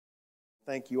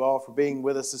Thank you all for being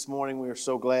with us this morning. We are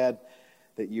so glad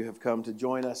that you have come to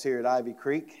join us here at Ivy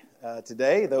Creek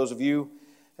today. Those of you,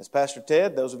 as Pastor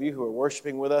Ted, those of you who are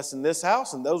worshiping with us in this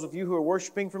house, and those of you who are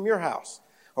worshiping from your house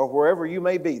or wherever you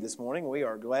may be this morning, we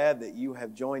are glad that you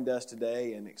have joined us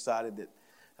today and excited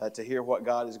to hear what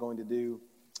God is going to do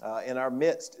in our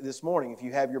midst this morning. If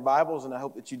you have your Bibles, and I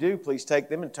hope that you do, please take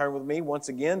them and turn with me once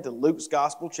again to Luke's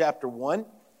Gospel, chapter 1.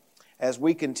 As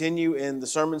we continue in the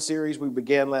sermon series we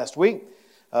began last week,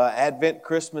 Advent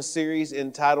Christmas series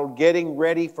entitled Getting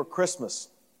Ready for Christmas.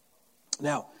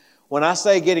 Now, when I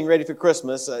say getting ready for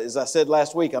Christmas, as I said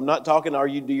last week, I'm not talking,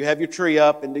 do you have your tree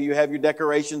up and do you have your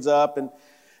decorations up and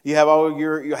you have all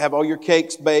your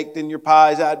cakes baked and your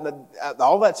pies out?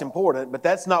 All that's important, but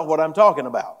that's not what I'm talking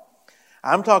about.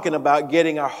 I'm talking about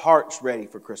getting our hearts ready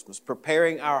for Christmas,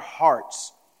 preparing our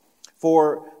hearts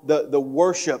for the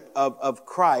worship of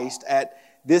Christ at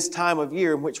this time of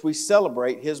year in which we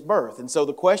celebrate His birth. And so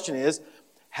the question is,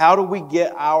 how do we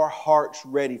get our hearts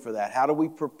ready for that? How do we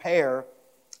prepare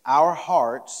our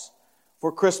hearts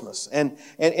for Christmas? And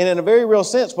in a very real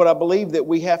sense, what I believe that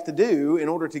we have to do in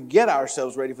order to get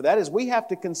ourselves ready for that is we have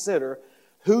to consider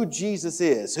who Jesus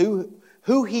is,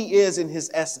 who He is in His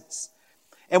essence.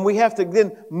 And we have to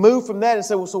then move from that and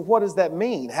say, well, so what does that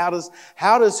mean? How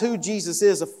does who Jesus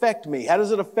is affect me? How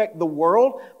does it affect the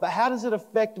world? But how does it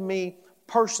affect me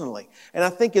personally? And I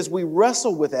think as we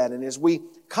wrestle with that and as we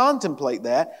contemplate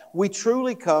that, we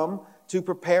truly come to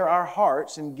prepare our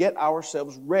hearts and get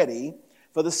ourselves ready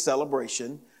for the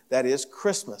celebration that is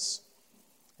Christmas.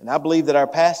 And I believe that our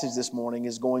passage this morning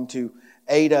is going to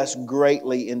aid us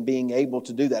greatly in being able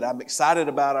to do that. I'm excited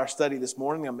about our study this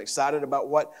morning. I'm excited about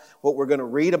what we're going to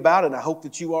read about, and I hope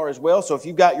that you are as well. So if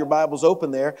you've got your Bibles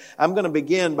open there, I'm going to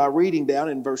begin by reading down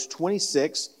in verse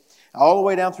 26 all the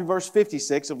way down through verse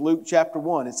 56 of Luke chapter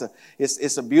 1.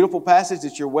 It's a beautiful passage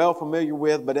that you're well familiar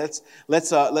with, but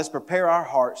let's prepare our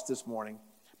hearts this morning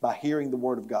by hearing the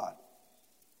Word of God.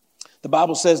 The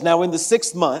Bible says, "Now in the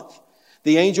 6th month,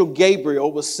 the angel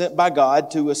Gabriel was sent by God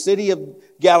to a city of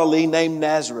Galilee named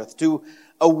Nazareth, to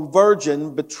a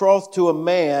virgin betrothed to a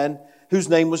man whose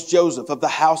name was Joseph, of the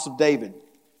house of David.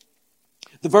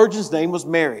 The virgin's name was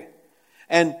Mary.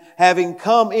 And having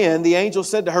come in, the angel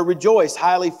said to her, 'Rejoice,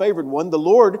 highly favored one, the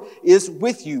Lord is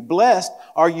with you. Blessed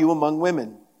are you among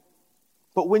women.'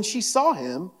 But when she saw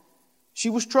him,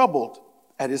 she was troubled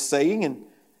at his saying and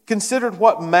considered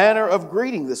what manner of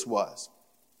greeting this was.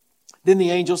 Then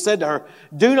the angel said to her,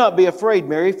 'Do not be afraid,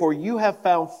 Mary, for you have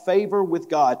found favor with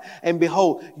God. And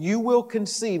behold, you will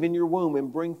conceive in your womb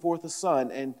and bring forth a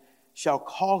son, and shall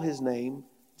call his name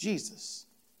Jesus.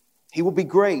 He will be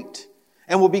great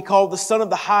and will be called the Son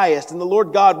of the Highest, and the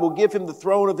Lord God will give him the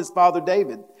throne of his father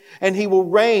David. And he will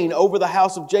reign over the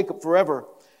house of Jacob forever,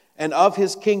 and of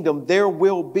his kingdom there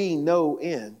will be no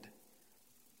end.'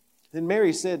 Then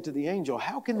Mary said to the angel,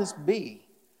 'How can this be,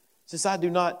 since I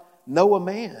do not know a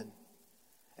man?'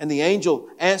 And the angel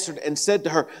answered and said to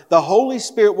her, 'The Holy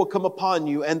Spirit will come upon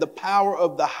you, and the power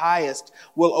of the Highest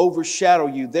will overshadow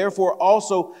you. Therefore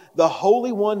also the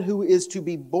Holy One who is to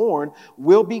be born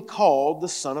will be called the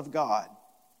Son of God.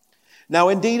 Now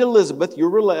indeed Elizabeth, your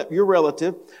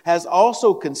relative, has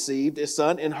also conceived a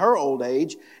son in her old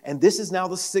age, and this is now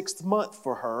the 6th month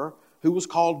for her, who was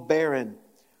called barren.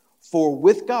 For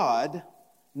with God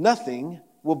nothing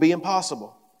will be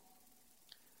impossible.'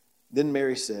 Then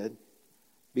Mary said,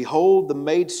 'Behold, the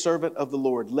maidservant of the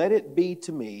Lord, let it be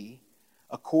to me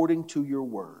according to your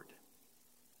word.'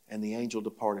 And the angel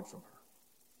departed from her.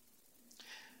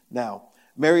 Now,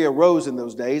 Mary arose in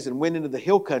those days and went into the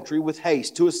hill country with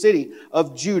haste to a city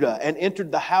of Judah and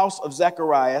entered the house of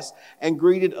Zacharias and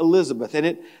greeted Elizabeth. And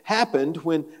it happened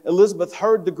when Elizabeth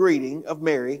heard the greeting of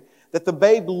Mary that the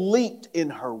babe leaped in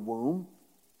her womb.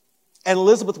 And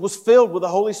Elizabeth was filled with the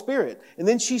Holy Spirit. And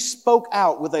then she spoke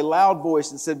out with a loud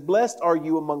voice and said, 'Blessed are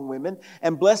you among women,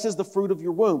 and blessed is the fruit of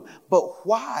your womb. But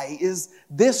why is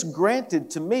this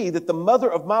granted to me, that the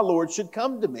mother of my Lord should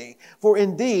come to me? For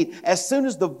indeed, as soon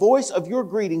as the voice of your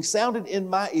greeting sounded in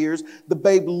my ears, the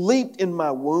babe leaped in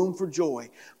my womb for joy.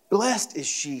 Blessed is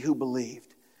she who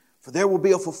believed, for there will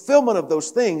be a fulfillment of those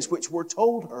things which were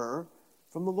told her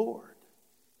from the Lord.'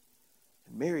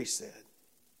 And Mary said,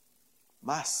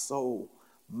 'My soul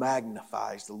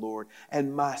magnifies the Lord,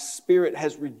 and my spirit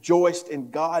has rejoiced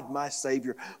in God my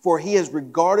Savior, for he has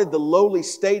regarded the lowly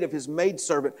state of his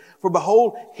maidservant. For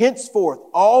behold, henceforth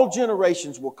all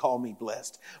generations will call me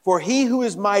blessed. For he who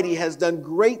is mighty has done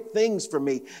great things for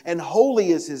me, and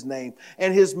holy is his name,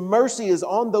 and his mercy is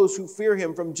on those who fear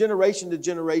him from generation to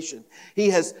generation. He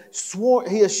has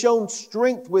shown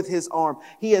strength with his arm.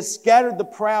 He has scattered the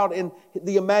proud in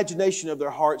the imagination of their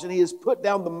hearts, and he has put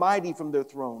down the mighty from their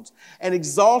thrones, and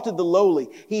exalted the lowly.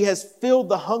 He has filled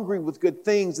the hungry with good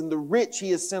things, and the rich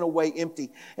he has sent away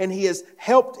empty. And he has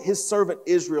helped his servant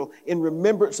Israel in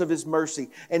remembrance of his mercy,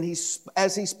 and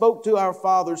as he spoke to our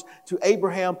fathers, to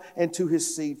Abraham and to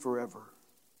his seed forever.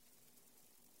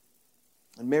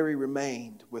 And Mary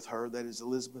remained with her, that is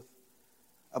Elizabeth,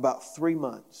 about 3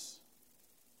 months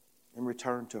and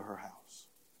returned to her house.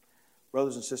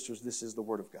 Brothers and sisters, this is the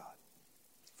word of God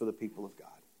for the people of God.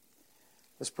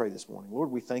 Let's pray this morning. Lord,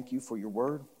 we thank you for your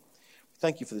word.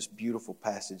 Thank you for this beautiful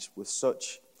passage with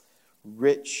such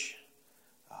rich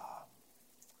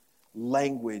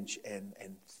language and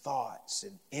thoughts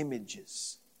and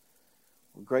images.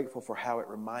 We're grateful for how it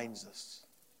reminds us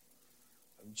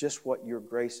of just what your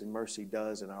grace and mercy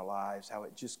does in our lives, how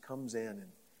it just comes in.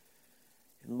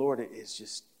 And Lord,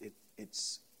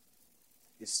 it's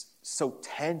so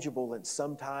tangible and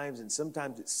sometimes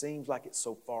it seems like it's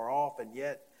so far off, and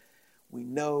yet we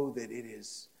know that it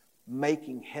is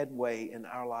making headway in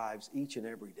our lives each and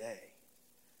every day.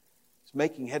 It's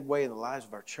making headway in the lives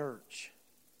of our church.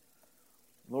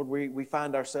 Lord, we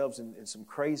find ourselves in some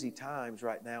crazy times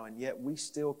right now, and yet we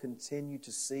still continue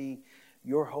to see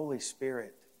your Holy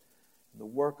Spirit, the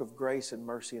work of grace and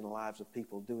mercy in the lives of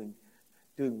people doing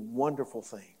wonderful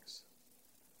things.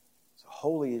 So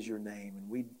holy is your name, and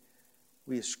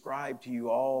we ascribe to you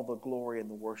all the glory and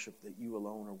the worship that you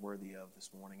alone are worthy of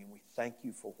this morning. And we thank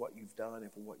you for what you've done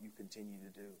and for what you continue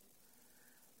to do.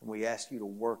 And we ask you to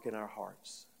work in our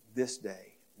hearts this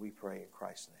day, we pray in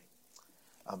Christ's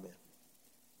name. Amen.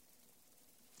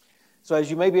 So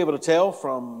as you may be able to tell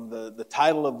from the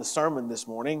title of the sermon this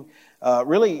morning,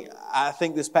 really I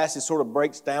think this passage sort of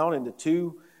breaks down into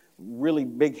two really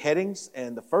big headings.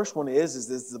 And the first one is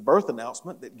this the birth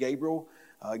announcement that Gabriel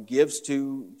gives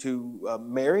to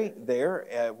Mary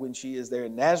there when she is there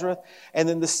in Nazareth. And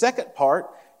then the second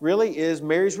part really is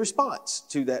Mary's response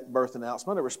to that birth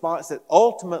announcement, a response that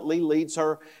ultimately leads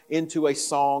her into a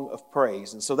song of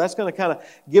praise. And so that's going to kind of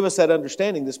give us that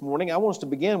understanding this morning. I want us to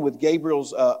begin with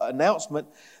Gabriel's announcement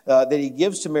that he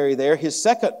gives to Mary there, his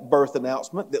second birth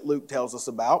announcement that Luke tells us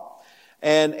about.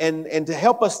 And to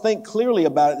help us think clearly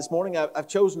about it this morning, I've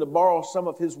chosen to borrow some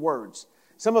of his words.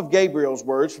 Some of Gabriel's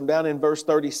words from down in verse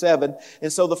 37.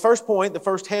 And so the first point, the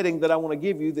first heading that I want to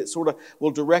give you that sort of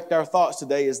will direct our thoughts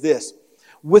today is this.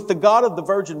 With the God of the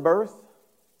virgin birth,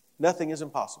 nothing is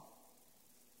impossible.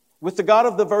 With the God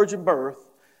of the virgin birth,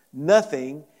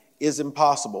 nothing is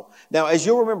impossible. Now, as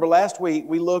you'll remember last week,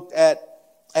 we looked at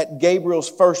Gabriel's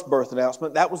first birth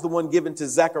announcement. That was the one given to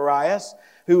Zacharias,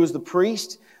 who was the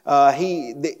priest.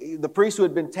 The priest who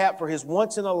had been tapped for his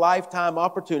once-in-a-lifetime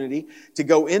opportunity to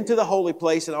go into the holy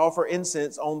place and offer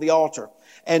incense on the altar.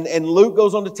 And Luke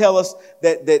goes on to tell us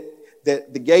that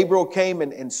the Gabriel came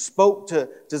and spoke to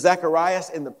Zacharias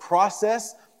in the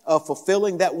process of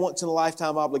fulfilling that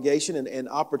once-in-a-lifetime obligation and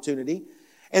opportunity.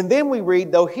 And then we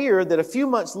read, though, here that a few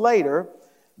months later,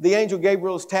 the angel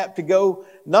Gabriel is tapped to go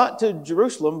not to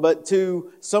Jerusalem, but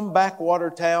to some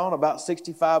backwater town about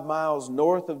 65 miles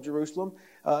north of Jerusalem,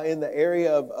 in the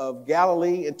area of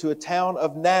Galilee, into a town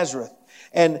of Nazareth.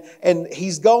 And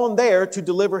he's gone there to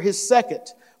deliver his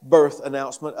second birth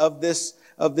announcement of this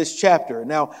chapter.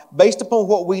 Now, based upon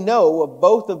what we know of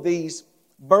both of these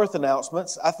birth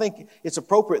announcements, I think it's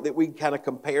appropriate that we kind of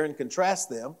compare and contrast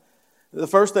them. The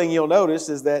first thing you'll notice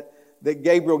is that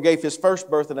Gabriel gave his first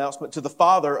birth announcement to the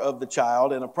father of the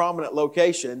child in a prominent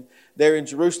location there in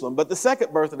Jerusalem. But the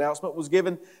second birth announcement was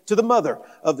given to the mother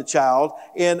of the child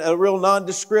in a real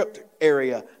nondescript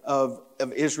area of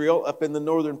Israel up in the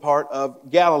northern part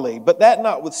of Galilee. But that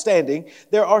notwithstanding,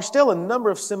 there are still a number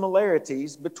of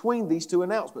similarities between these two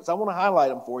announcements. I want to highlight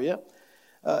them for you.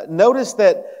 Notice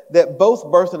that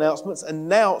both birth announcements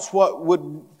announce what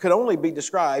could only be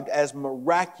described as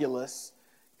miraculous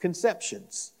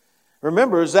conceptions.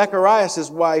 Remember, Zacharias'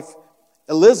 wife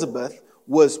Elizabeth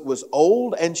was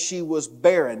old and she was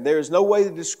barren. There is no way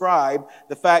to describe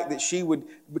the fact that she would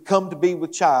come to be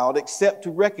with child except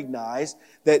to recognize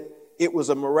that it was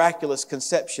a miraculous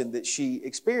conception that she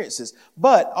experiences.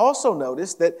 But also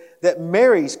notice that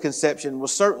Mary's conception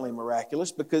was certainly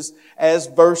miraculous because, as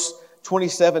verse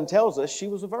 27 tells us, she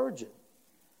was a virgin.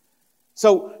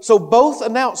 So both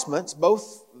announcements,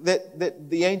 both that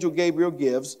the angel Gabriel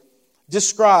gives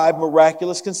describe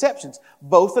miraculous conceptions.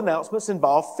 Both announcements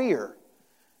involve fear.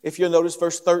 If you'll notice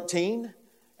verse 13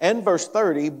 and verse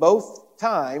 30, both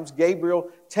times Gabriel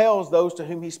tells those to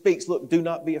whom he speaks, look, do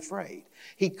not be afraid.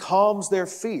 He calms their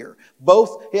fear.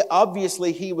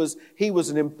 Obviously, he was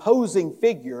an imposing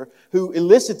figure who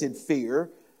elicited fear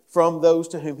from those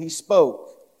to whom he spoke.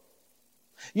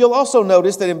 You'll also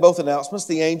notice that in both announcements,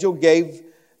 the angel gave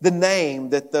the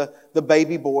name that the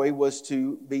baby boy was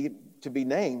to be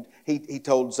named. He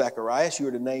told Zacharias, you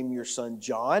are to name your son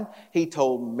John. He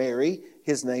told Mary,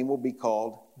 his name will be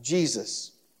called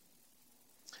Jesus.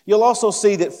 You'll also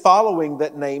see that following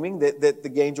that naming, that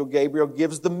the angel Gabriel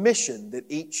gives the mission that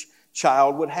each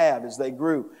child would have as they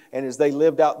grew and as they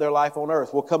lived out their life on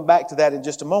earth. We'll come back to that in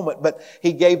just a moment, but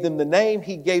he gave them the name,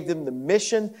 he gave them the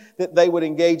mission that they would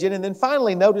engage in, and then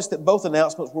finally notice that both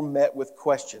announcements were met with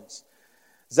questions.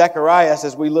 Zacharias,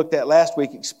 as we looked at last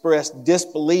week, expressed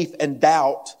disbelief and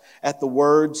doubt at the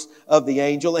words of the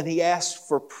angel, and he asked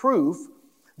for proof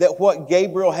that what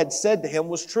Gabriel had said to him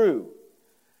was true.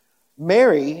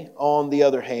 Mary, on the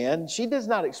other hand, she does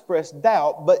not express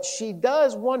doubt, but she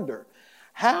does wonder,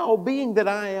 how, being that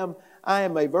I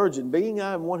am a virgin, being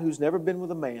I am one who's never been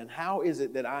with a man, how is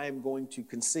it that I am going to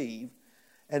conceive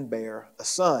and bear a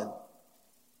son?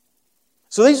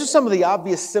 So these are some of the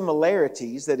obvious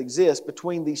similarities that exist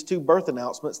between these two birth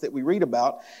announcements that we read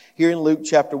about here in Luke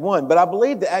chapter 1. But I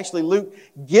believe that actually Luke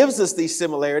gives us these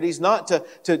similarities not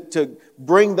to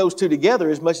bring those two together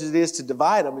as much as it is to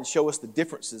divide them and show us the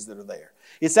differences that are there.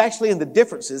 It's actually in the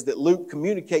differences that Luke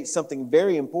communicates something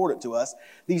very important to us.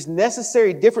 These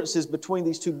necessary differences between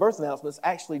these two birth announcements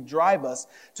actually drive us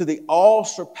to the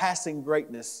all-surpassing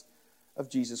greatness of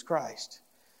Jesus Christ.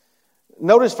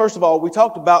 Notice, first of all, we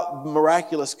talked about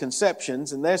miraculous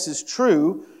conceptions, and this is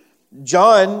true.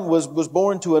 John was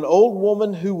born to an old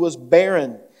woman who was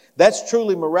barren. That's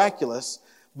truly miraculous,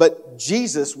 but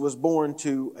Jesus was born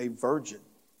to a virgin.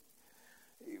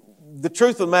 The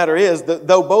truth of the matter is that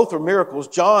though both are miracles,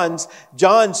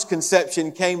 John's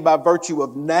conception came by virtue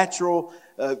of natural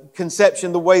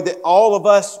conception, the way that all of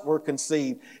us were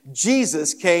conceived.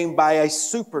 Jesus came by a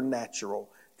supernatural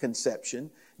conception.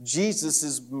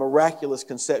 Jesus' miraculous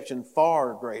conception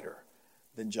far greater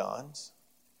than John's.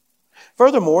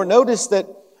 Furthermore, notice that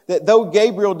though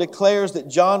Gabriel declares that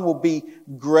John will be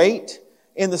great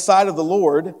in the sight of the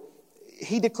Lord,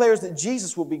 he declares that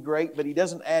Jesus will be great, but he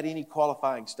doesn't add any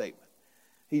qualifying statement.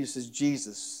 He just says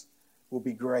Jesus will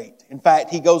be great. In fact,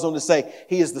 he goes on to say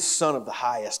he is the Son of the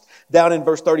Highest. Down in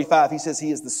verse 35, he says he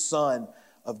is the Son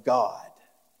of God.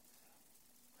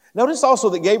 Notice also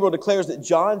that Gabriel declares that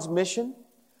John's mission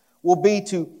will be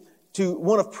to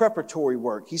one of preparatory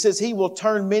work. He says he will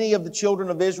turn many of the children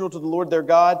of Israel to the Lord their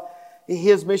God.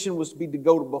 His mission was to be to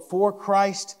go before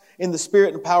Christ in the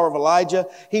spirit and power of Elijah.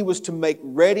 He was to make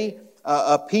ready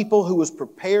a people who was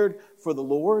prepared for the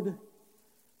Lord.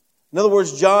 In other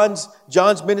words,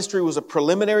 John's ministry was a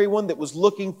preliminary one that was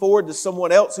looking forward to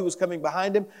someone else who was coming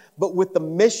behind him. But with the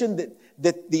mission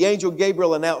that the angel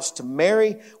Gabriel announced to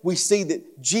Mary, we see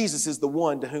that Jesus is the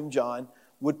one to whom John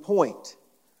would point.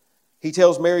 He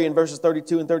tells Mary in verses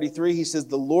 32 and 33, he says,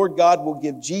 the Lord God will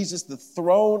give Jesus the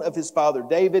throne of his father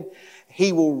David.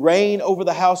 He will reign over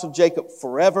the house of Jacob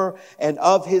forever, and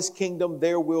of his kingdom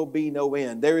there will be no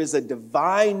end. There is a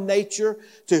divine nature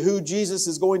to who Jesus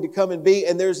is going to come and be,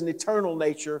 and there's an eternal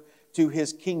nature to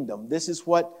his kingdom. This is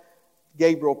what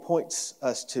Gabriel points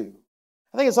us to.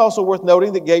 I think it's also worth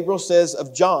noting that Gabriel says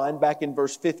of John, back in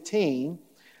verse 15,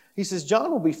 he says,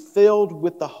 John will be filled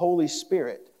with the Holy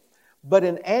Spirit. But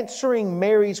in answering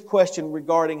Mary's question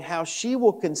regarding how she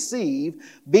will conceive,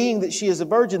 being that she is a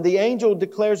virgin, the angel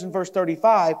declares in verse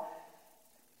 35,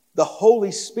 the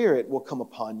Holy Spirit will come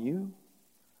upon you,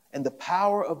 and the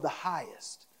power of the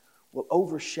highest will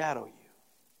overshadow you.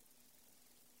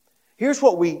 Here's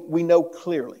what we know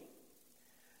clearly.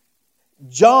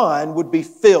 John would be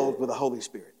filled with the Holy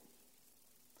Spirit.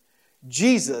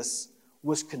 Jesus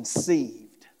was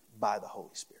conceived by the Holy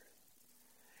Spirit.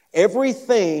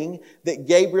 Everything that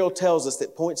Gabriel tells us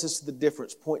that points us to the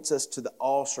difference points us to the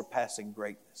all-surpassing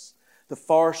greatness, the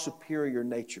far superior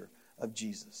nature of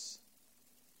Jesus.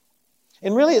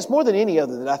 And really, it's more than any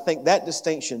other that I think that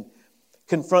distinction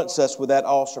confronts us with that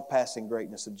all-surpassing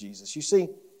greatness of Jesus. You see,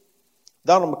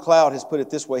 Donald McLeod has put it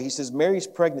this way. He says, Mary's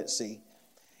pregnancy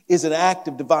is an act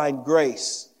of divine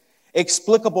grace,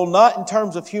 explicable not in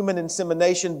terms of human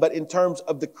insemination, but in terms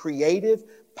of the creative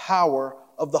power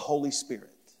of the Holy Spirit.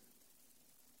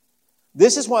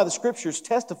 This is why the Scriptures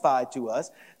testify to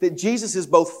us that Jesus is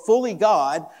both fully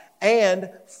God and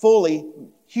fully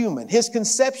human. His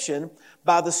conception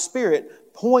by the Spirit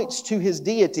points to his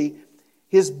deity,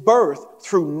 his birth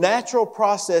through natural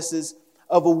processes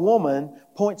of a woman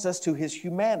points us to his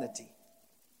humanity.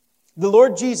 The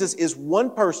Lord Jesus is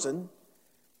one person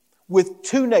with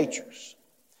two natures.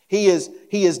 He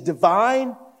is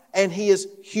divine and he is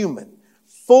human.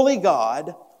 Fully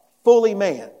God, fully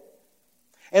man.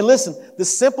 And listen, the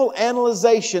simple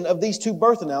analyzation of these two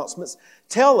birth announcements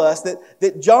tell us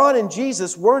that John and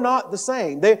Jesus were not the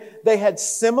same. They had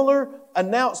similar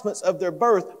announcements of their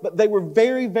birth, but they were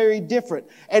very, very different.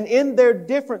 And in their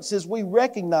differences, we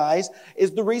recognize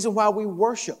is the reason why we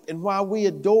worship and why we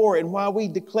adore and why we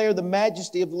declare the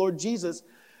majesty of the Lord Jesus,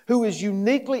 who is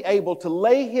uniquely able to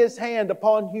lay his hand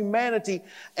upon humanity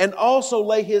and also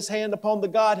lay his hand upon the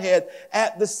Godhead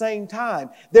at the same time.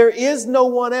 There is no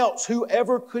one else who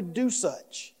ever could do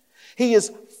such. He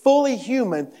is fully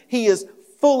human. He is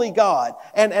fully God.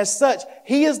 And as such,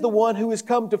 he is the one who has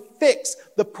come to fix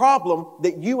the problem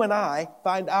that you and I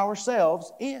find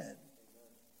ourselves in.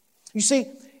 You see,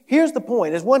 here's the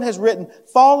point. As one has written,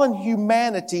 fallen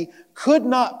humanity could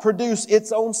not produce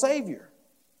its own Savior.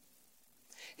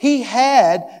 He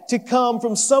had to come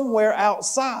from somewhere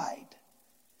outside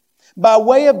by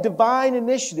way of divine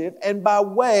initiative and by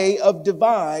way of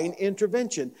divine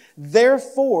intervention.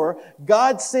 Therefore,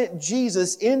 God sent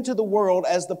Jesus into the world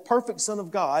as the perfect Son of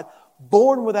God,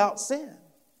 born without sin.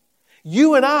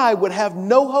 You and I would have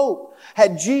no hope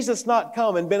had Jesus not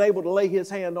come and been able to lay his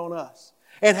hand on us,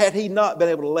 and had he not been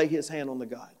able to lay his hand on the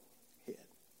Godhead.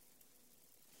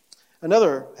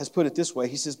 Another has put it this way.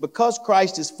 He says, because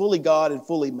Christ is fully God and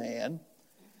fully man,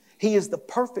 he is the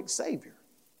perfect Savior.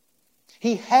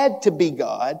 He had to be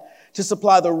God to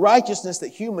supply the righteousness that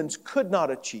humans could not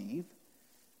achieve.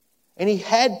 And he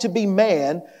had to be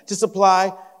man to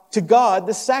supply to God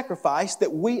the sacrifice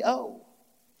that we owe.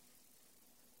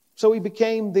 So he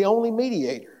became the only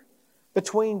mediator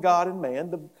between God and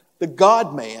man, the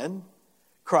God-man,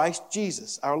 Christ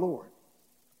Jesus, our Lord.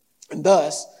 And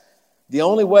thus, the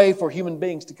only way for human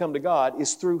beings to come to God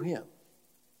is through him.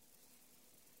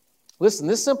 Listen,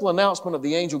 this simple announcement of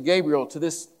the angel Gabriel to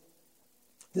this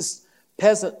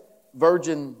peasant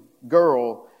virgin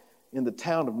girl in the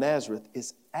town of Nazareth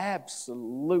is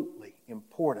absolutely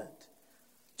important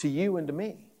to you and to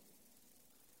me.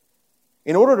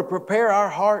 In order to prepare our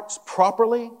hearts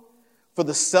properly for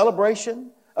the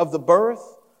celebration of the birth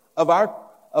of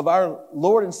our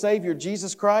Lord and Savior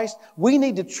Jesus Christ, we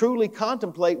need to truly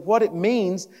contemplate what it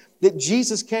means that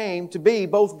Jesus came to be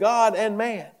both God and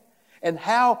man, and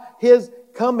how his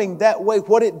coming that way,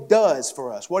 what it does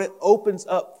for us, what it opens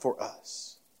up for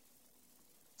us.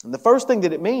 And the first thing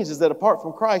that it means is that apart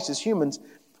from Christ as humans,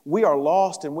 we are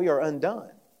lost and we are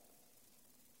undone.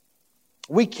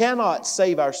 We cannot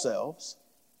save ourselves,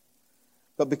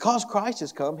 but because Christ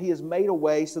has come, he has made a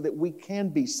way so that we can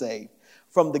be saved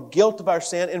from the guilt of our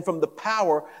sin and from the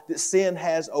power that sin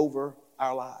has over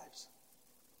our lives.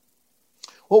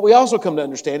 What we also come to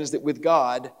understand is that with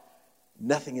God,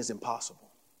 nothing is impossible.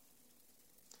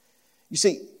 You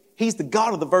see, he's the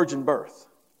God of the virgin birth.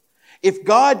 If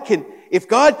God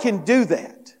can do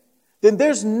that, then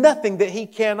there's nothing that he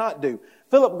cannot do.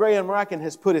 Philip Graham Ryken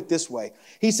has put it this way.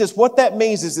 He says what that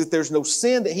means is that there's no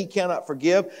sin that he cannot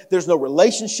forgive. There's no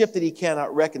relationship that he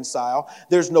cannot reconcile.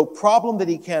 There's no problem that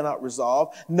he cannot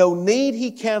resolve. No need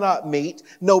he cannot meet.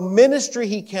 No ministry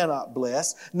he cannot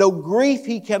bless. No grief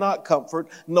he cannot comfort.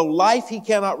 No life he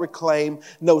cannot reclaim.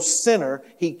 No sinner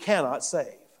he cannot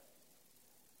save.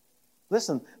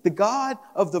 Listen, the God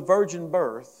of the virgin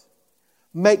birth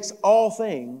makes all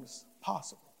things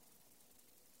possible.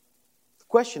 The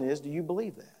question is, do you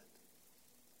believe that?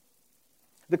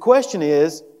 The question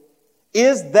is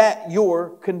that your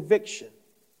conviction?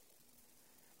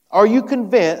 Are you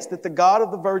convinced that the God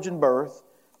of the virgin birth,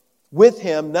 with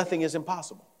him, nothing is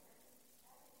impossible?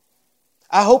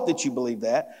 I hope that you believe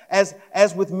that.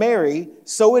 As with Mary,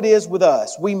 so it is with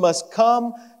us. We must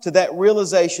come to that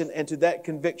realization and to that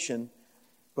conviction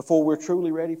before we're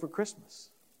truly ready for Christmas.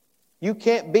 You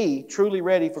can't be truly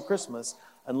ready for Christmas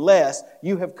unless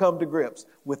you have come to grips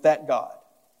with that God.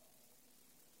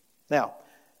 Now,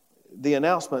 the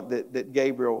announcement that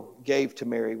Gabriel gave to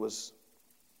Mary was,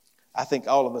 I think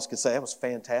all of us could say, that was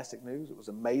fantastic news. It was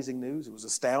amazing news. It was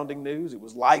astounding news. It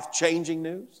was life-changing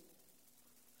news.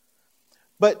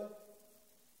 But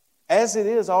as it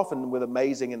is often with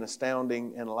amazing and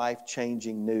astounding and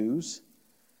life-changing news,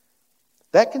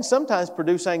 that can sometimes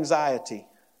produce anxiety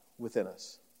within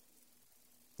us.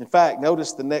 In fact,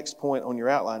 notice the next point on your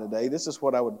outline today. This is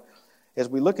what I would, as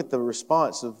we look at the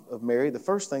response of Mary, the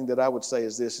first thing that I would say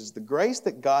is this, is the grace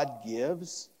that God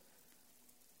gives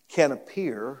can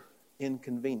appear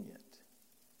inconvenient.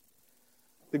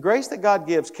 the grace that God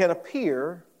gives can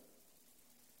appear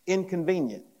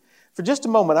inconvenient. For just a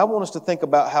moment, I want us to think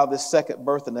about how this second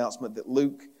birth announcement that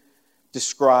Luke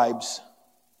describes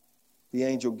the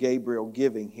angel Gabriel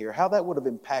giving here, how that would have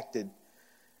impacted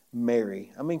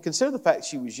Mary. I mean, consider the fact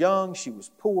she was young, she was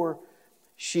poor,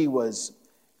 she was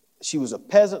a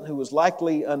peasant who was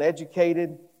likely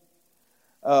uneducated.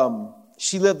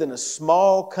 She lived in a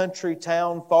small country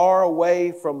town far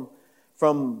away from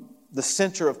the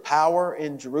center of power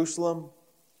in Jerusalem.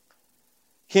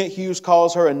 Kent Hughes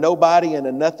calls her a nobody in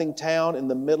a nothing town in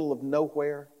the middle of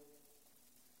nowhere.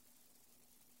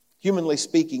 Humanly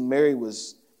speaking, Mary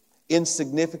was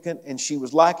insignificant, and she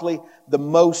was likely the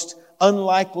most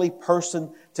unlikely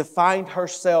person to find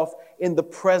herself in the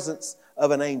presence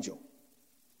of an angel.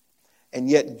 And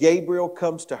yet Gabriel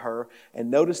comes to her, and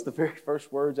notice the very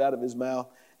first words out of his mouth.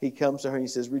 He comes to her and he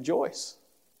says, rejoice.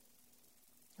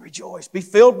 Rejoice. Be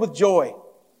filled with joy.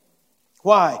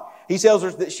 Why? He tells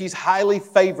her that she's highly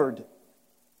favored.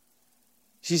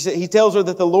 He tells her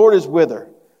that the Lord is with her,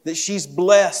 that she's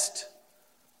blessed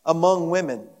among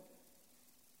women.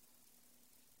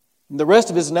 And the rest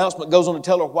of his announcement goes on to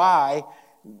tell her why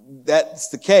that's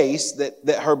the case,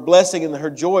 that her blessing and her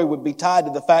joy would be tied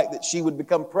to the fact that she would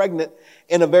become pregnant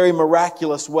in a very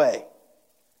miraculous way.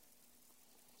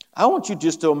 I want you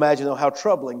just to imagine, though, how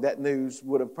troubling that news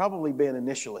would have probably been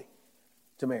initially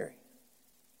to Mary.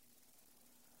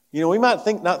 You know, we might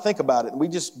not think about it, and we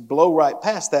just blow right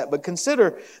past that, but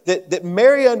consider that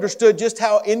Mary understood just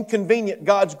how inconvenient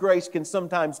God's grace can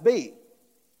sometimes be.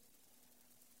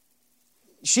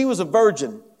 She was a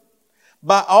virgin.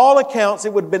 By all accounts,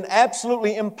 it would have been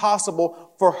absolutely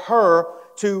impossible for her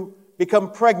to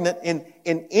become pregnant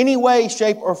in any way,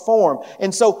 shape, or form.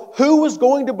 And so, who was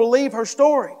going to believe her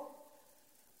story?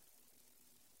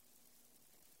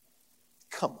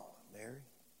 Come on, Mary.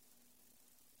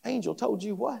 Angel told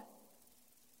you what?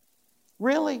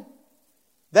 Really?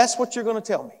 That's what you're going to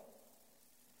tell me?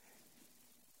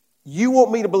 You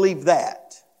want me to believe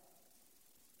that?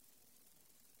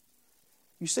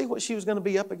 You see what she was going to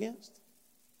be up against?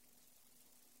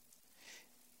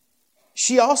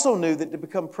 She also knew that to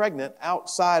become pregnant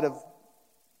outside of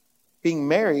being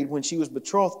married when she was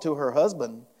betrothed to her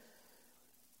husband,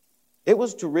 it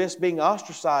was to risk being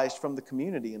ostracized from the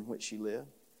community in which she lived.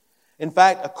 In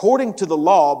fact, according to the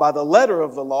law, by the letter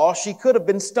of the law, she could have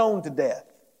been stoned to death.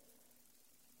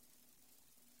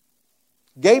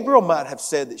 Gabriel might have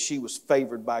said that she was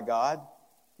favored by God,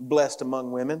 blessed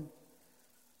among women.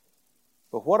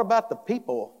 But what about the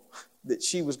people that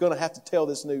she was going to have to tell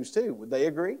this news to? Would they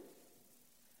agree?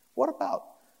 What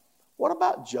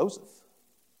about Joseph?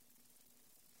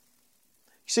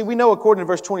 You see, we know according to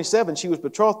verse 27, she was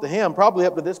betrothed to him. Probably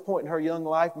up to this point in her young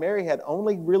life, Mary had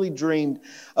only really dreamed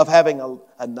of having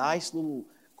a nice little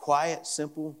quiet,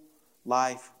 simple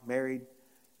life, married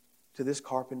to this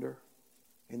carpenter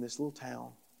in this little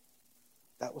town.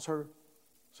 That was her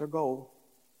goal.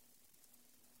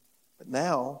 But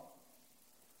now,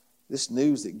 this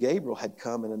news that Gabriel had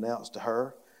come and announced to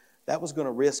her, that was going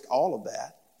to risk all of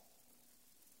that.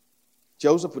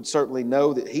 Joseph would certainly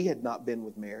know that he had not been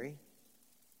with Mary.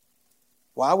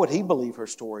 Why would he believe her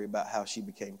story about how she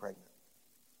became pregnant?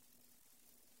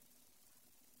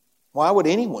 Why would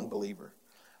anyone believe her?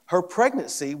 Her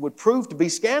pregnancy would prove to be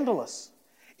scandalous.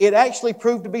 It actually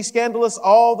proved to be scandalous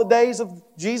all the days of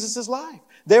Jesus' life.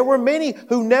 There were many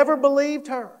who never believed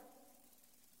her.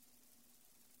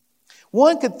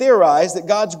 One could theorize that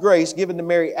God's grace given to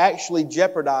Mary actually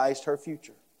jeopardized her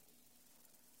future.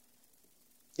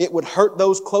 It would hurt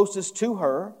those closest to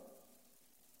her.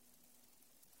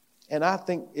 And I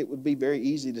think it would be very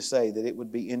easy to say that it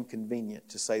would be inconvenient,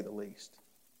 to say the least.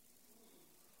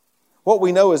 What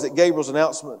we know is that Gabriel's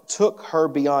announcement took her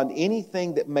beyond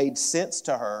anything that made sense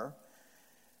to her,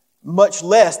 much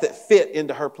less that fit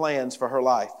into her plans for her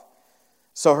life.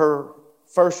 So her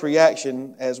first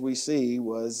reaction, as we see,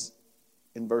 was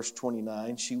in verse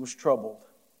 29, she was troubled.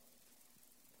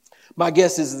 My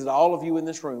guess is that all of you in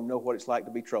this room know what it's like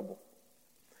to be troubled.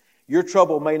 Your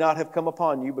trouble may not have come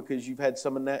upon you because you've had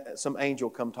some angel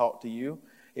come talk to you.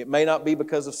 It may not be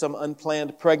because of some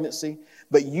unplanned pregnancy,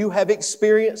 but you have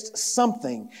experienced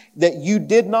something that you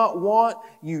did not want,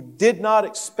 you did not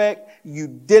expect, you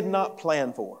did not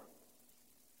plan for.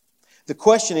 The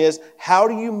question is, how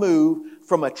do you move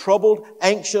from a troubled,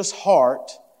 anxious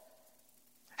heart?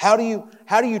 How do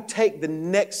you take the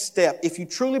next step? If you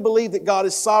truly believe that God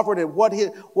is sovereign and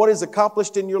what is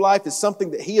accomplished in your life is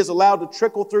something that He has allowed to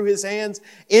trickle through His hands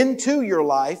into your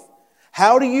life,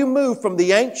 how do you move from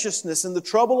the anxiousness and the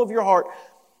trouble of your heart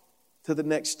to the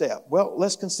next step? Well,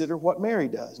 let's consider what Mary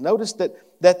does. Notice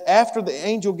that after the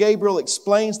angel Gabriel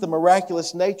explains the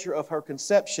miraculous nature of her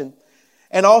conception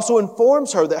and also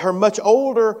informs her that her much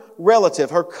older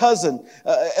relative, her cousin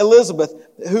Elizabeth,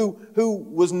 who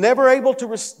was never able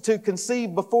to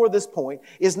conceive before this point,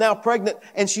 is now pregnant,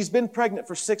 and she's been pregnant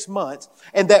for 6 months,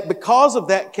 and that because of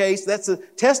that case, that's a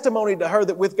testimony to her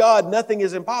that with God nothing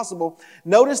is impossible.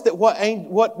 Notice that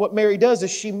what Mary does is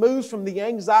she moves from the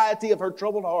anxiety of her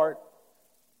troubled heart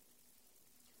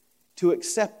to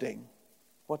accepting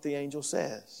what the angel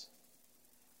says.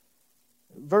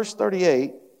 Verse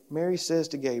 38, Mary says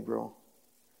to Gabriel,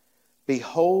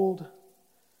 "Behold,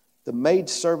 the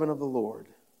maidservant of the Lord.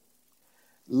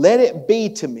 Let it be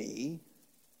to me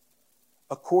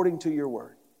according to your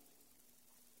word."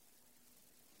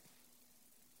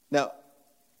 Now,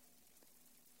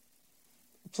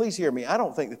 please hear me. I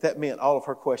don't think that meant all of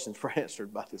her questions were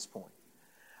answered by this point.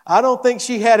 I don't think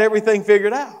she had everything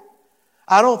figured out.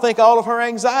 I don't think all of her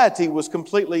anxiety was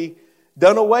completely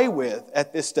done away with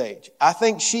at this stage. I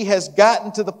think she has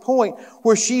gotten to the point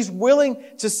where she's willing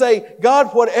to say,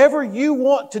 "God, whatever you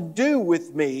want to do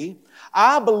with me,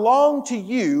 I belong to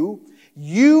you.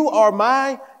 You are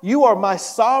my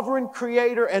sovereign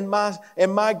creator and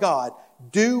my God.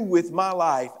 Do with my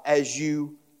life as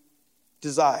you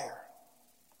desire."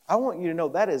 I want you to know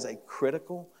that is a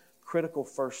critical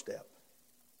first step.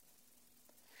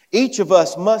 Each of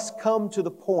us must come to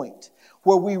the point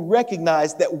where we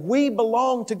recognize that we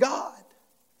belong to God.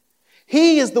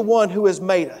 He is the one who has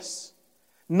made us,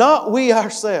 not we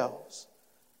ourselves.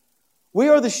 We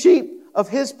are the sheep of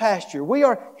His pasture. We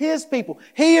are His people.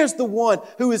 He is the one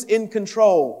who is in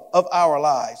control of our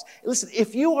lives. Listen,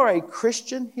 if you are a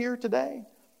Christian here today,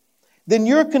 then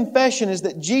your confession is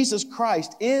that Jesus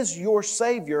Christ is your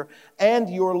Savior and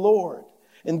your Lord.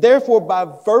 And therefore, by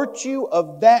virtue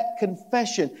of that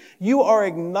confession, you are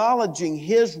acknowledging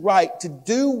His right to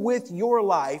do with your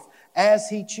life as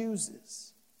He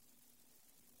chooses.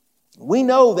 We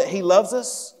know that He loves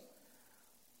us.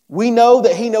 We know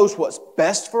that He knows what's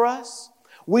best for us.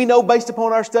 We know, based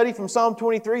upon our study from Psalm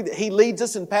 23, that He leads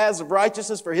us in paths of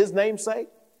righteousness for His name's sake.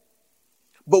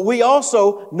 But we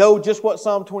also know just what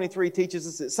Psalm 23 teaches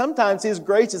us, that sometimes His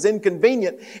grace is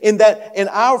inconvenient in that,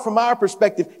 from our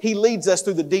perspective, He leads us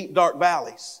through the deep, dark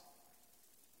valleys.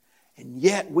 And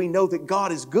yet we know that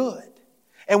God is good.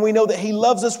 And we know that He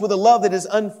loves us with a love that is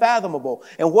unfathomable.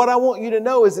 And what I want you to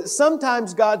know is that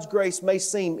sometimes God's grace may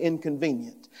seem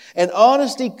inconvenient. And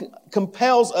honesty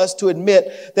compels us to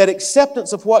admit that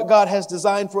acceptance of what God has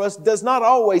designed for us does not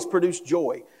always produce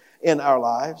joy in our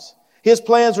lives. His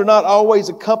plans are not always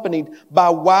accompanied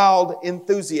by wild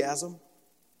enthusiasm.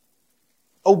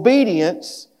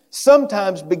 Obedience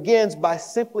sometimes begins by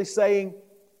simply saying,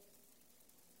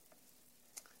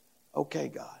 "Okay,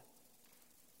 God,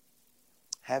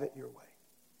 have it your way.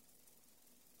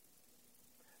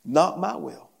 Not my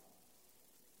will,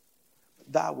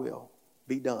 but thy will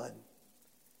be done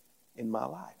in my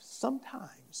life."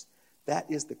 Sometimes that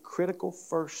is the critical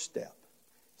first step.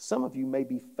 Some of you may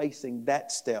be facing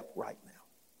that step right now.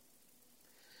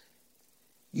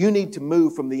 You need to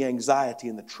move from the anxiety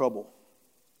and the trouble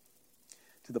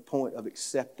to the point of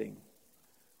accepting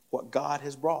what God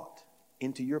has brought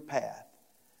into your path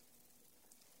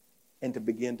and to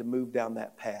begin to move down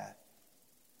that path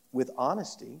with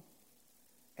honesty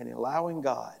and allowing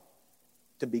God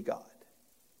to be God.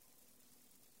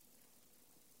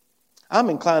 I'm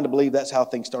inclined to believe that's how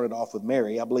things started off with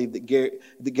Mary. I believe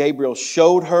that Gabriel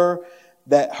showed her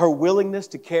that her willingness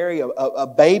to carry a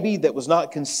baby that was not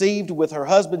conceived with her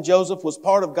husband Joseph was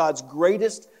part of God's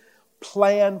greatest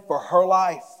plan for her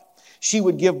life. She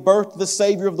would give birth to the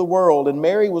Savior of the world, and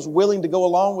Mary was willing to go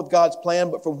along with God's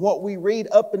plan. But from what we read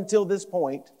up until this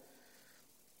point,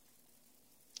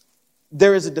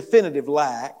 there is a definitive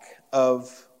lack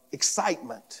of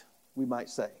excitement, we might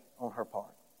say, on her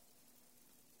part.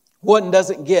 One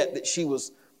doesn't get that she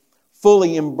was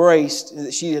fully embraced,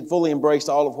 that she had fully embraced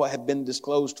all of what had been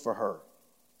disclosed for her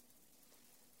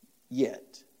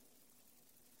yet.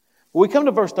 When we come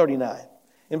to verse 39.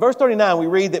 In verse 39, we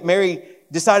read that Mary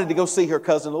decided to go see her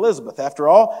cousin Elizabeth. After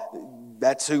all,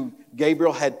 that's who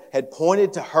Gabriel had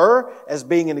pointed to her as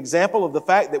being an example of the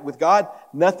fact that with God,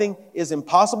 nothing is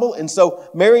impossible. And so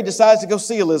Mary decides to go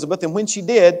see Elizabeth. And when she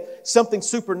did, something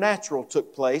supernatural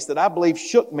took place that I believe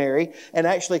shook Mary and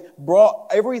actually brought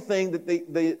everything that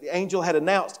the angel had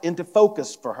announced into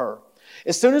focus for her.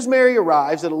 As soon as Mary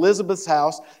arrives at Elizabeth's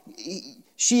house,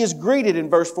 she is greeted in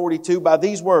verse 42 by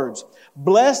these words,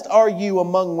 "Blessed are you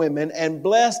among women, and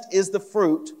blessed is the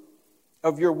fruit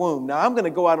of your womb." Now, I'm going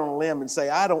to go out on a limb and say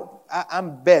I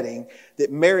I'm betting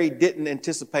that Mary didn't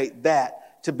anticipate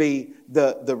that to be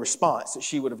the response that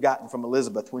she would have gotten from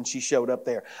Elizabeth when she showed up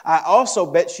there. I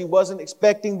also bet she wasn't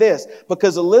expecting this,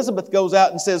 because Elizabeth goes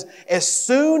out and says, as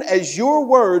soon as your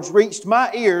words reached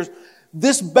my ears,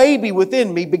 this baby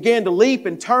within me began to leap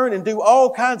and turn and do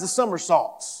all kinds of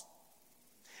somersaults.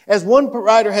 As one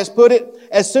writer has put it,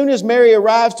 as soon as Mary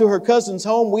arrives to her cousin's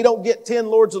home, we don't get 10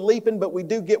 lords a leaping, but we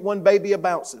do get one baby a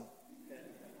bouncing.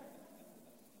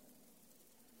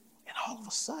 And all of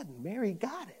a sudden, Mary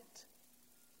got it.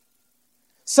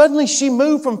 Suddenly she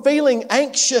moved from feeling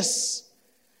anxious,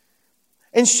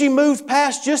 and she moved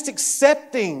past just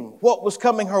accepting what was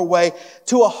coming her way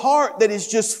to a heart that is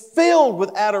just filled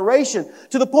with adoration,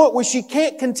 to the point where she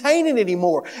can't contain it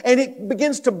anymore, and it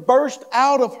begins to burst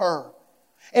out of her.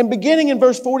 And beginning in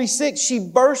verse 46, she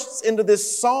bursts into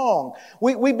this song.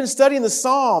 We've been studying the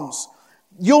Psalms.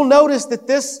 You'll notice that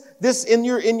this in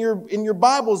your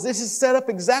Bibles, this is set up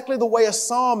exactly the way a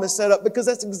psalm is set up, because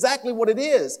that's exactly what it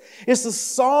is. It's a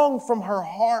song from her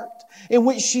heart in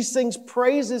which she sings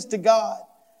praises to God.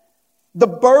 The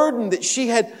burden that she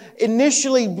had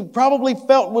initially probably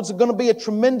felt was going to be a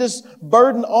tremendous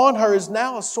burden on her is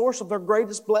now a source of her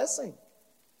greatest blessing.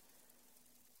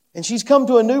 And she's come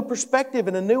to a new perspective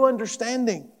and a new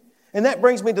understanding. And that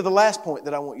brings me to the last point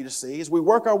that I want you to see. As we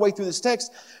work our way through this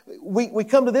text, we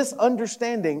come to this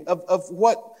understanding of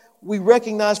what we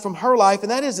recognize from her life,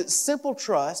 and that is that simple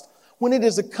trust, when it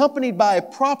is accompanied by a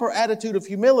proper attitude of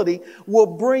humility, will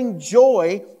bring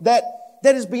joy that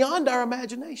is beyond our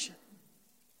imagination.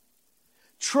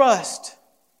 Trust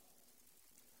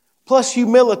plus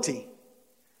humility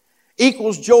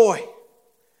equals joy.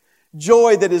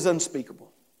 Joy that is unspeakable.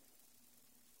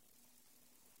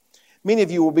 Many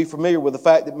of you will be familiar with the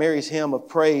fact that Mary's hymn of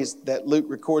praise that Luke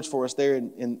records for us there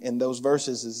in those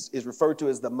verses is referred to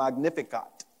as the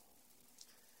Magnificat.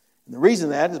 And the reason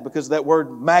that is because that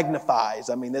word magnifies.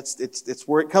 I mean, it's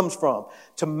where it comes from.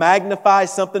 To magnify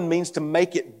something means to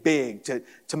make it big,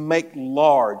 to make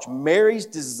large. Mary's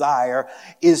desire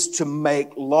is to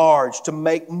make large, to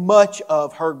make much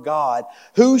of her God,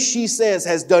 who she says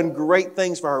has done great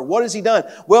things for her. What has He done?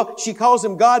 Well, she calls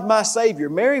Him God, my Savior.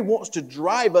 Mary wants to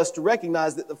drive us to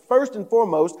recognize that the first and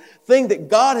foremost thing that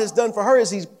God has done for her is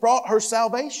He's brought her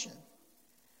salvation.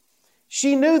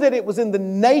 She knew that it was in the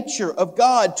nature of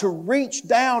God to reach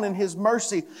down in His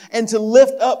mercy and to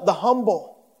lift up the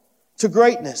humble to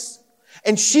greatness.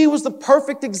 And she was the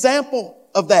perfect example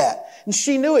of that. And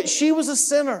she knew it. She was a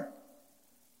sinner,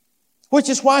 which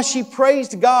is why she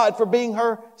praised God for being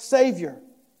her Savior.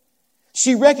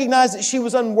 She recognized that she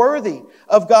was unworthy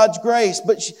of God's grace,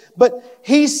 but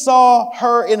He saw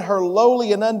her in her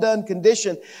lowly and undone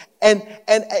condition. And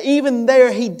even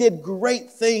there, He did great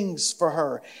things for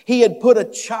her. He had put a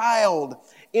child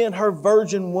in her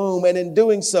virgin womb, and in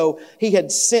doing so, He had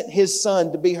sent His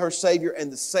Son to be her Savior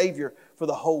and the Savior for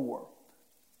the whole world.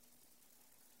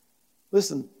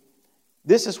 Listen,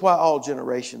 this is why all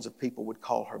generations of people would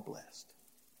call her blessed.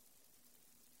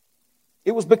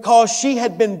 It was because she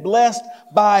had been blessed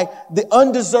by the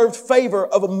undeserved favor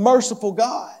of a merciful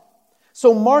God.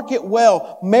 So mark it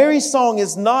well. Mary's song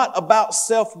is not about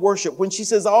self-worship. When she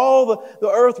says, all the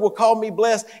earth will call me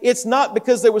blessed, it's not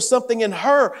because there was something in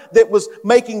her that was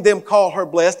making them call her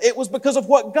blessed. It was because of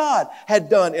what God had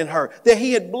done in her, that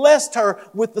He had blessed her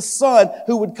with the Son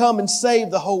who would come and save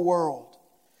the whole world.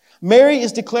 Mary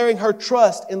is declaring her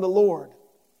trust in the Lord.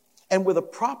 And with a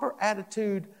proper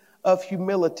attitude of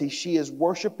humility, she is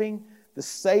worshiping the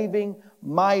saving,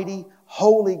 mighty,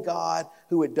 holy God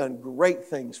who had done great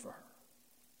things for her.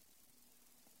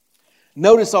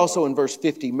 Notice also in verse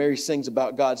 50, Mary sings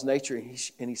about God's nature, and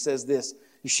she says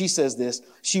this.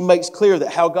 She makes clear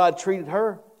that how God treated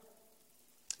her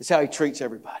is how He treats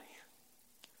everybody.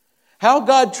 How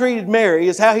God treated Mary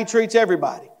is how He treats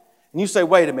everybody. And you say,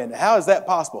 wait a minute, how is that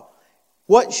possible?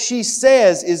 What she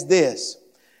says is this: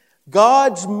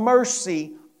 God's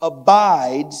mercy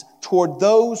abides toward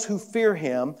those who fear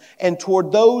Him and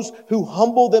toward those who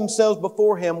humble themselves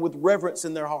before Him with reverence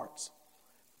in their hearts.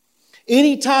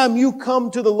 Anytime you come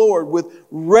to the Lord with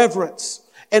reverence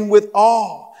and with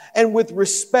awe and with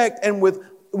respect and with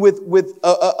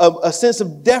a sense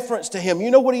of deference to Him, you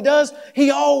know what He does?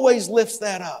 He always lifts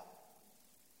that up.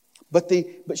 But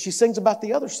she sings about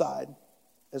the other side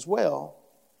as well.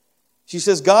 She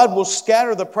says, God will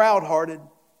scatter the proud-hearted.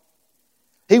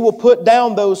 He will put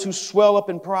down those who swell up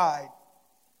in pride.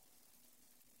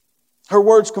 Her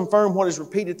words confirm what is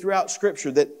repeated throughout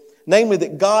Scripture, namely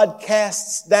that God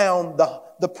casts down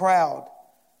the proud.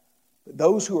 But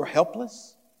those who are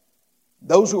helpless,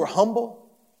 those who are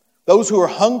humble, Those who are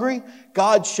hungry,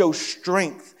 God shows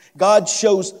strength. God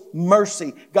shows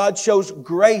mercy. God shows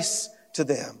grace to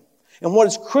them. And what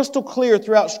is crystal clear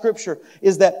throughout Scripture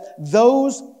is that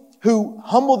those who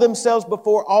humble themselves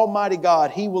before Almighty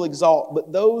God, He will exalt.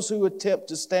 But those who attempt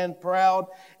to stand proud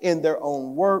in their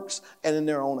own works and in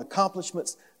their own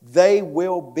accomplishments, they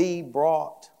will be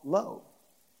brought low.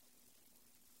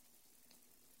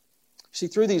 See,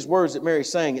 through these words that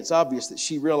Mary's saying, it's obvious that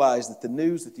she realized that the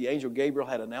news that the angel Gabriel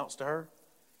had announced to her,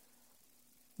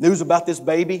 news about this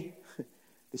baby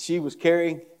that she was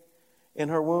carrying in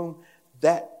her womb,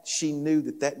 that she knew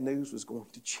that that news was going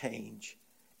to change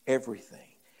everything.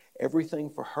 Everything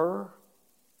for her,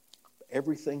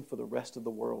 everything for the rest of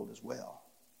the world as well.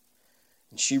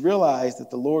 And she realized that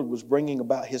the Lord was bringing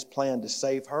about His plan to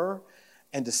save her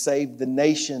and to save the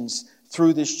nations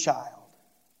through this child.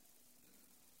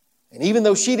 And even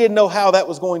though she didn't know how that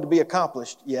was going to be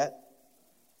accomplished yet,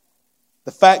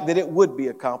 the fact that it would be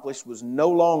accomplished was no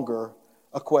longer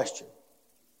a question.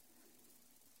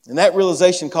 And that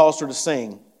realization caused her to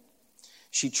sing.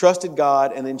 She trusted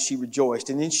God and then she rejoiced.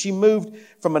 And then she moved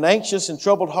from an anxious and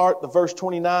troubled heart, the verse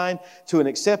 29, to an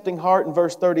accepting heart in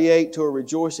verse 38, to a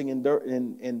rejoicing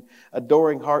and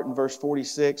adoring heart in verse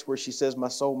 46, where she says, "My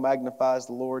soul magnifies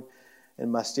the Lord,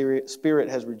 and my spirit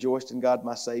has rejoiced in God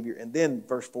my Savior." And then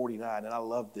verse 49, and I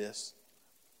love this.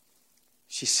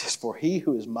 She says, "For He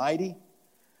who is mighty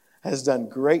has done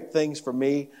great things for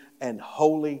me, and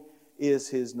holy is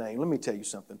His name." Let me tell you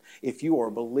something. If you are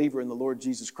a believer in the Lord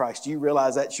Jesus Christ, do you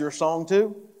realize that's your song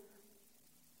too?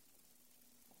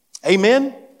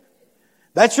 Amen?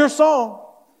 That's your song.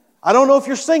 I don't know if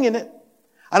you're singing it.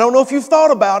 I don't know if you've thought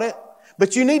about it,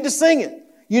 but you need to sing it.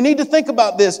 You need to think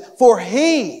about this. For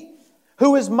He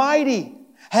who is mighty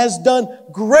has done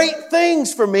great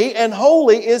things for me, and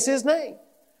holy is His name.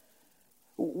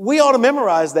 We ought to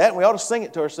memorize that, and we ought to sing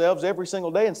it to ourselves every single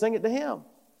day and sing it to Him.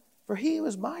 For He who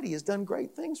is mighty has done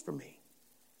great things for me,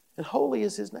 and holy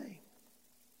is His name.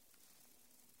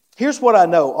 Here's what I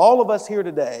know. All of us here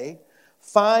today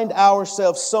find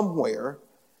ourselves somewhere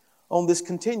on this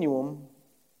continuum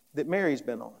that Mary's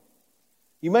been on.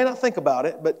 You may not think about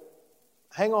it, but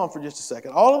hang on for just a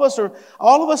second. All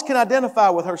of us can identify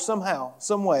with her somehow,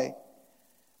 some way.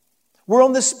 We're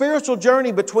on this spiritual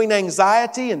journey between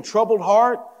anxiety and troubled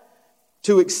heart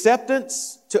to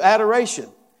acceptance to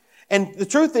adoration. And the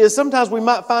truth is, sometimes we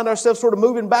might find ourselves sort of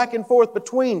moving back and forth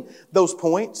between those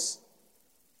points.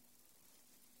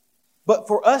 But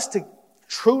for us to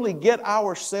truly get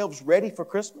ourselves ready for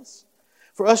Christmas,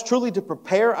 for us truly to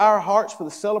prepare our hearts for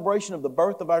the celebration of the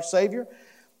birth of our Savior,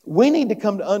 we need to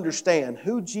come to understand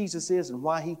who Jesus is and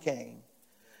why He came.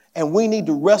 And we need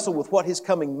to wrestle with what His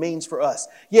coming means for us.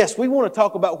 Yes, we want to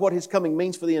talk about what His coming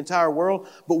means for the entire world,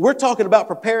 but we're talking about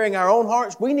preparing our own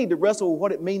hearts. We need to wrestle with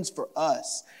what it means for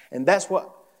us. And that's why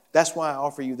I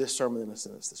offer you this sermon in a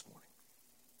sentence this morning.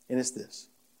 And it's this.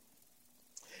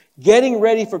 Getting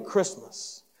ready for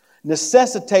Christmas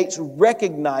necessitates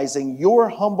recognizing your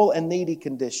humble and needy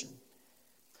condition,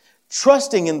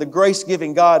 trusting in the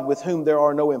grace-giving God with whom there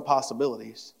are no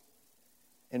impossibilities,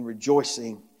 and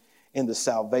rejoicing in the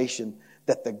salvation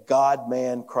that the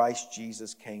God-man Christ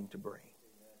Jesus came to bring.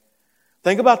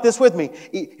 Think about this with me.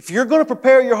 If you're going to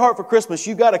prepare your heart for Christmas,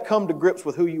 you've got to come to grips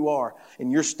with who you are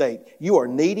in your state. You are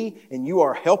needy and you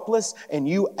are helpless, and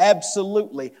you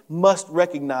absolutely must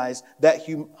recognize that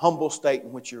humble state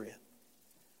in which you're in.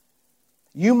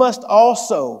 You must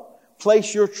also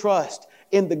place your trust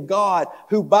in the God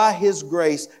who by His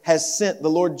grace has sent the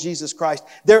Lord Jesus Christ.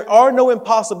 There are no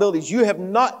impossibilities. You have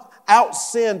not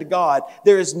outsinned God.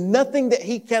 There is nothing that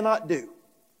He cannot do.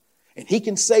 And He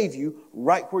can save you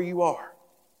right where you are.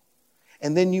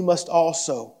 And then you must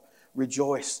also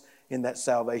rejoice in that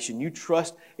salvation. You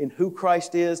trust in who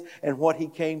Christ is and what He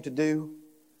came to do.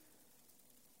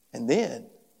 And then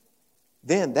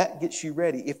that gets you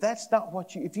ready. If that's not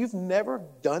if you've never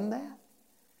done that,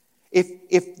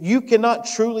 if you cannot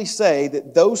truly say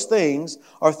that those things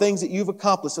are things that you've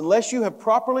accomplished, unless you have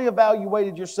properly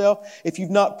evaluated yourself, if you've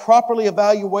not properly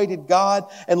evaluated God,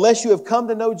 unless you have come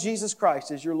to know Jesus Christ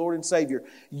as your Lord and Savior,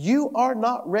 you are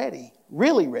not ready,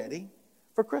 really ready,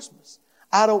 for Christmas.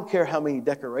 I don't care how many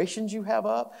decorations you have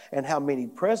up and how many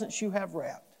presents you have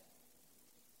wrapped.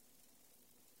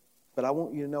 But I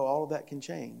want you to know all of that can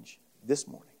change this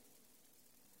morning.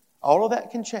 All of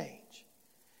that can change.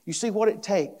 You see what it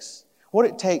takes? What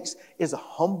it takes is a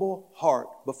humble heart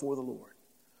before the Lord.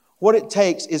 What it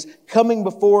takes is coming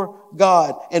before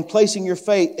God and placing your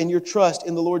faith and your trust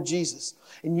in the Lord Jesus.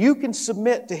 And you can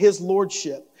submit to His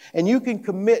lordship, and you can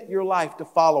commit your life to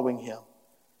following Him.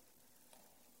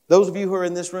 Those of you who are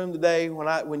in this room today,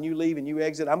 when you leave and you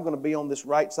exit, I'm going to be on this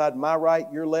right side, my right,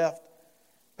 your left.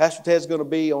 Pastor Ted's going to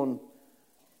be on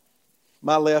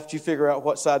my left. You figure out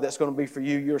what side that's going to be for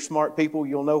you. You're smart people.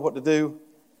 You'll know what to do.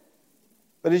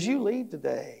 But as you leave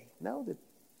today, know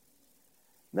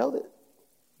that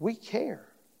we care.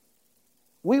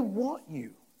 We want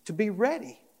you to be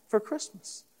ready for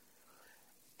Christmas.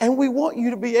 And we want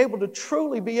you to be able to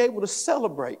truly be able to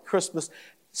celebrate Christmas.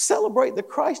 Celebrate the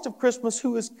Christ of Christmas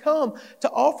who has come to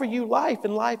offer you life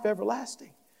and life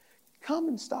everlasting. Come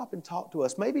and stop and talk to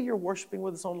us. Maybe you're worshiping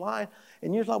with us online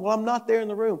and you're like, well, I'm not there in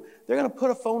the room. They're going to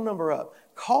put a phone number up.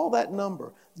 Call that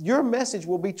number. Your message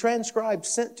will be transcribed,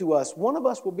 sent to us. One of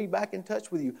us will be back in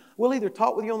touch with you. We'll either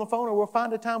talk with you on the phone or we'll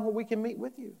find a time where we can meet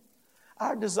with you.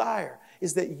 Our desire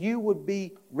is that you would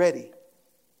be ready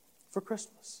for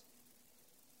Christmas.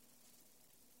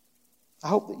 I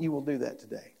hope that you will do that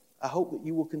today. I hope that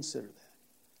you will consider that.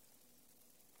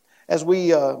 As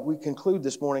we conclude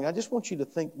this morning, I just want you to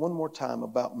think one more time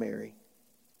about Mary.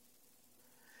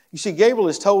 You see, Gabriel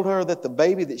has told her that the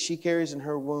baby that she carries in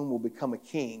her womb will become a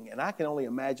king. And I can only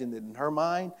imagine that in her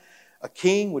mind, a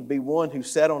king would be one who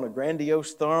sat on a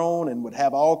grandiose throne and would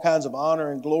have all kinds of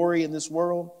honor and glory in this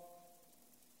world.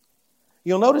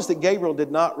 You'll notice that Gabriel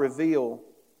did not reveal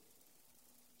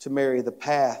to Mary the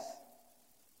path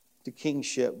to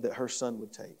kingship that her son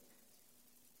would take.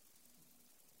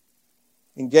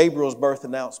 In Gabriel's birth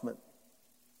announcement,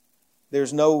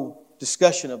 there's no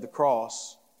discussion of the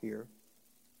cross here.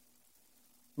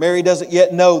 Mary doesn't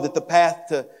yet know that the path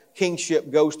to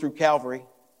kingship goes through Calvary.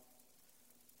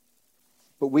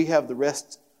 But we have the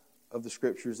rest of the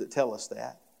Scriptures that tell us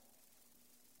that.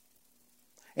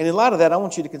 And in light of that, I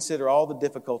want you to consider all the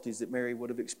difficulties that Mary would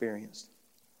have experienced.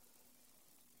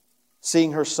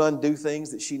 Seeing her son do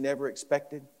things that she never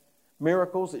expected.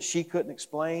 Miracles that she couldn't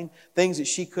explain. Things that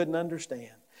she couldn't understand.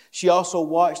 She also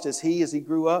watched as he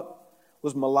grew up,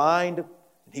 was maligned.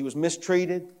 He was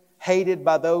mistreated, hated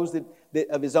by those that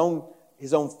of his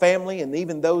own family and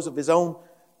even those of his own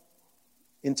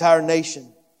entire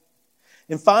nation.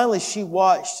 And finally, she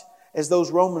watched as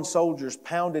those Roman soldiers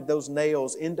pounded those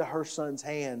nails into her son's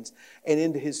hands and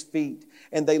into his feet.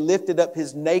 And they lifted up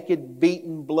his naked,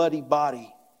 beaten, bloody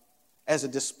body as a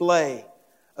display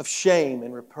of shame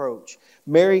and reproach.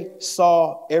 Mary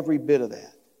saw every bit of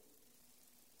that.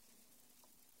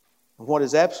 And what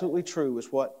is absolutely true is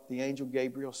what the angel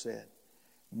Gabriel said.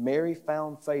 Mary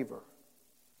found favor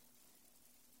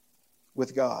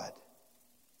with God.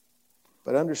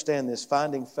 But understand this,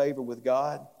 finding favor with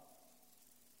God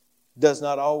does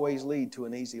not always lead to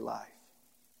an easy life.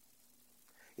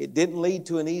 It didn't lead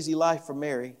to an easy life for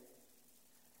Mary.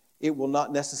 It will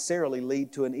not necessarily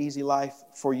lead to an easy life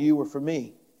for you or for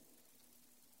me.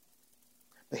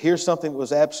 But here's something that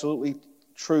was absolutely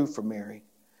true for Mary.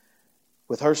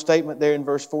 With her statement there in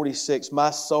verse 46, my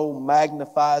soul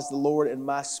magnifies the Lord and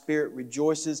my spirit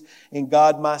rejoices in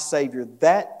God my Savior.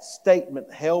 That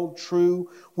statement held true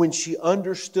when she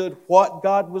understood what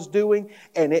God was doing,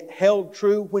 and it held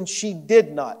true when she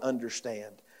did not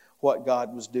understand what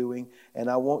God was doing. And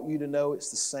I want you to know it's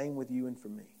the same with you and for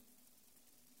me.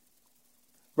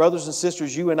 Brothers and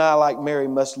sisters, you and I, like Mary,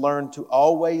 must learn to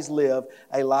always live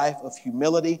a life of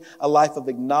humility, a life of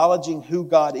acknowledging who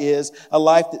God is, a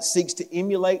life that seeks to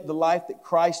emulate the life that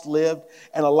Christ lived,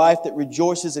 and a life that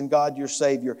rejoices in God your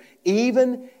Savior.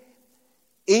 Even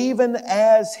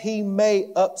as He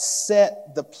may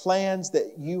upset the plans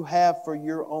that you have for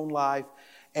your own life,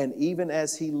 and even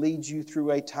as He leads you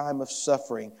through a time of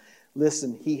suffering.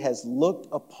 Listen, He has looked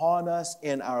upon us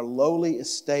in our lowly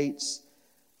estates,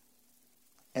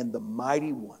 and the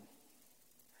Mighty One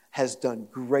has done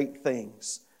great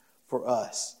things for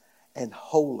us, and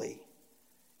holy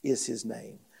is His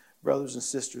name. Brothers and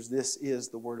sisters, this is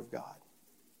the Word of God,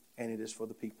 and it is for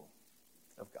the people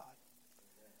of God.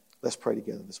 Let's pray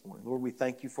together this morning. Lord, we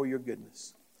thank You for Your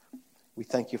goodness. We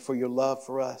thank You for Your love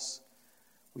for us.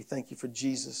 We thank You for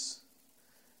Jesus,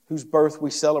 whose birth we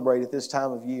celebrate at this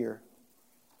time of year,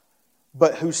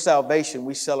 but whose salvation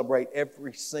we celebrate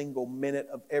every single minute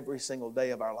of every single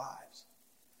day of our lives.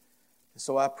 And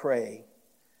so I pray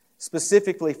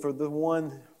specifically for the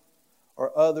one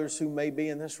or others who may be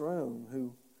in this room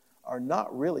who are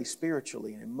not really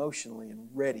spiritually and emotionally and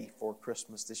ready for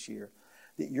Christmas this year,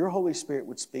 that Your Holy Spirit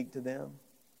would speak to them,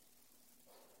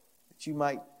 that You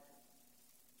might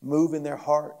move in their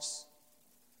hearts,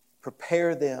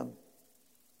 prepare them,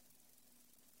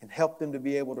 and help them to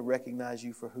be able to recognize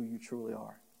You for who You truly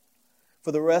are.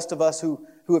 For the rest of us who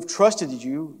have trusted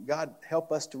you, God,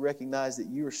 help us to recognize that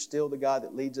you are still the God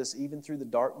that leads us even through the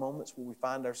dark moments where we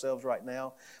find ourselves right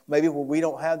now. Maybe where we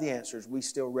don't have the answers, we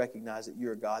still recognize that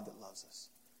you're a God that loves us.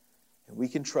 And we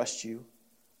can trust you,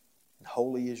 and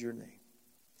holy is your name.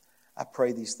 I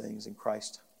pray these things in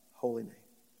Christ's holy name.